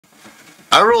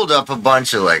I rolled up a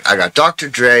bunch of I got Dr.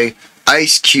 Dre,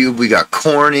 Ice Cube, we got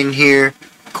Corn in here.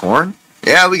 Corn?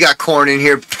 Yeah, we got Corn in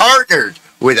here, partnered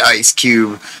with Ice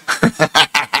Cube.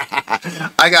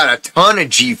 I got a ton of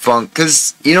G-Funk,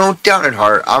 because, down at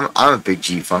heart, I'm a big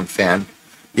G-Funk fan.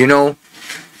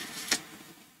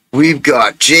 We've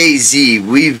got Jay-Z,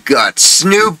 we've got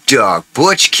Snoop Dogg,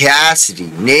 Butch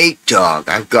Cassidy, Nate Dogg,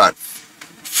 I've got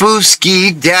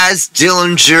Fooski, Daz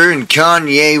Dillinger, and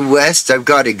Kanye West. I've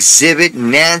got Exhibit,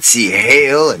 Nancy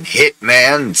Hale, and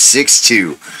Hitman, and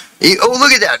 6'2". Oh,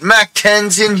 look at that. Mac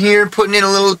 10's in here, putting in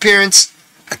a little appearance.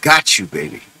 I got you,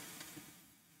 baby.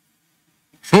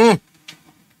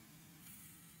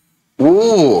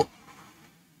 Ooh.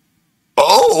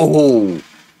 Oh.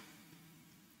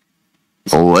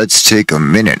 Well, let's take a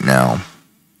minute now.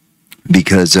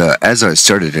 Because as I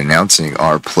started announcing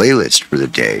our playlist for the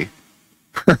day,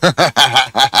 I'm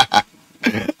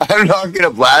not going to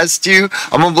blast you.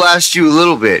 I'm going to blast you a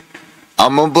little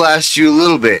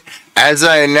bit. As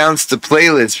I announced the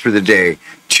playlist for the day,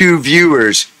 2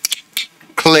 viewers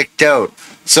clicked out.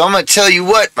 So I'm going to tell you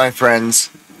what, my friends.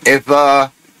 If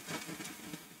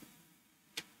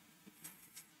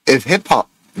hip-hop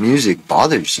music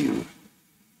bothers you,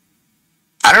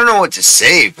 I don't know what to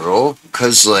say, bro.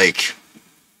 Because,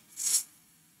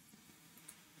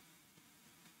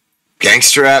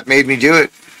 gangster rap made me do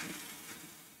it.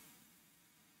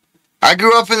 I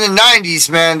grew up in the 90s,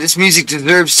 man. This music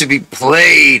deserves to be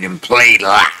played and played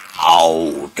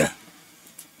loud.